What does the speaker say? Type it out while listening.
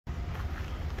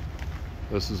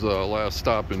This is the last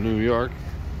stop in New York.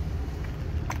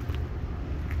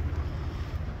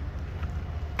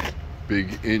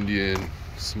 Big Indian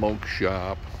smoke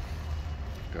shop.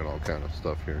 Got all kind of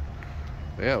stuff here.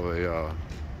 They have a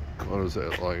what is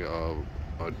that, like a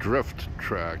drift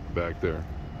track back there.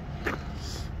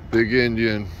 Big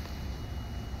Indian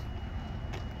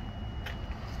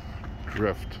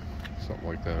drift, something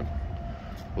like that.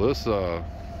 Well, this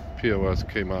POS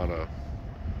came out of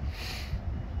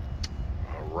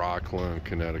Rockland,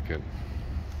 Connecticut.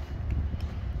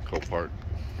 CoFart.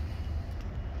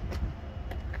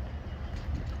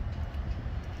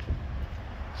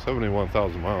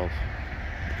 $71,000 miles.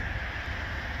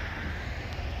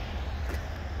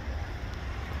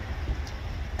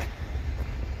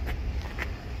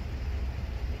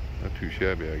 Not too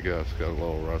shabby, I guess. Got a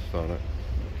little rust on it.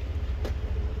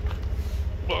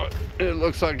 But it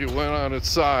looks like it went on its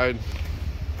side.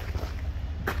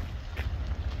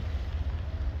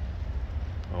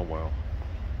 Oh well.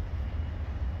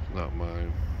 It's not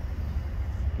mine.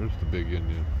 There's the Big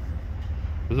Indian.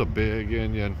 There's a Big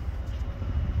Indian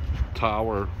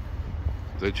tower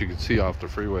that you can see off the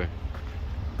freeway.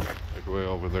 Like way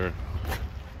over there.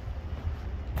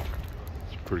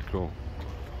 It's pretty cool.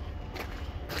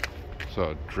 It's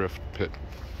a drift pit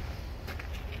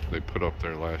they put up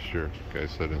there last year. The guy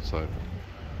said inside.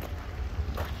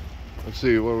 Let's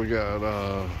see what we got.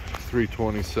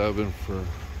 $3.27 for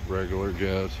regular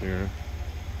gas here.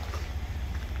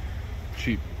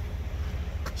 Cheap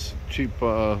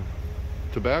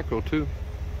tobacco too.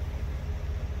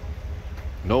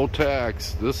 No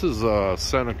tax. This is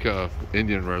Seneca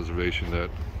Indian Reservation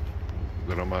that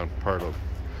I'm on, part of.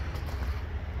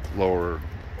 Lower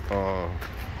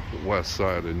west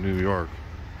side of New York.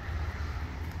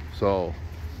 So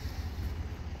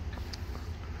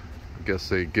I guess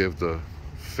they give the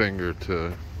finger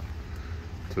to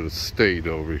the state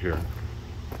over here,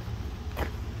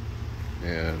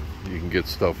 and you can get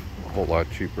stuff a whole lot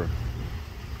cheaper.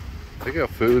 They got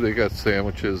food, they got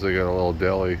sandwiches, they got a little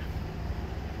deli,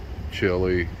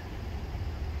 chili,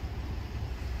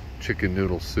 chicken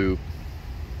noodle soup,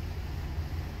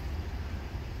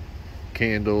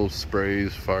 candles,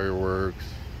 sprays, fireworks.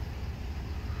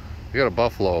 They got a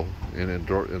buffalo in the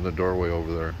doorway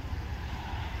over there.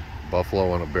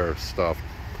 Buffalo and a bear stuffed,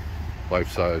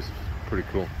 life size, pretty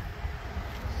cool.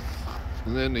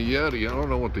 And then the Yeti, I don't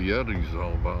know what the Yeti is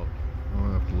all about.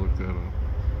 I'll have to look that up.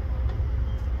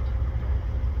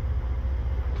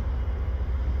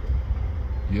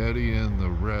 Yeti and the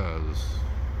Rez.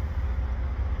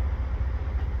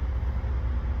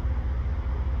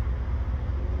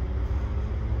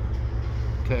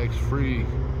 Tax-free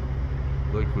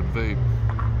liquid vape.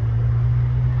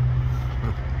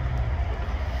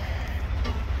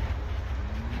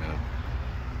 Yeah.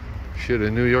 Shit,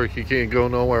 in New York you can't go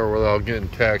nowhere without getting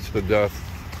taxed to death.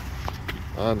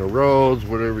 On the roads,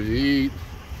 whatever you eat.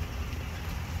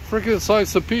 Freaking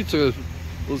slice of pizza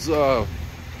was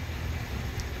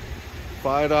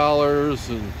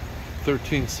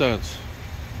 $5.13.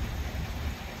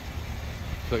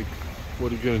 It's like,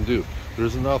 what are you gonna do?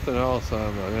 There's nothing else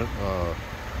on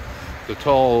the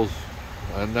tolls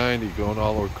on 90 going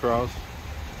all the way across.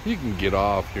 You can get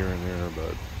off here and there,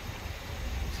 but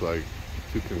it's like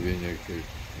too convenient. You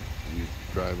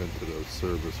drive into the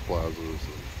service plazas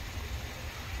and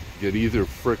get either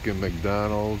frickin'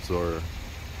 McDonald's or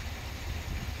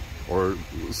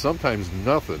sometimes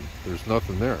nothing. There's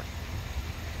nothing there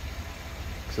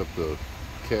except the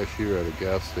cashier at a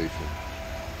gas station.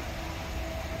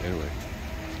 Anyway,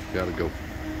 gotta go.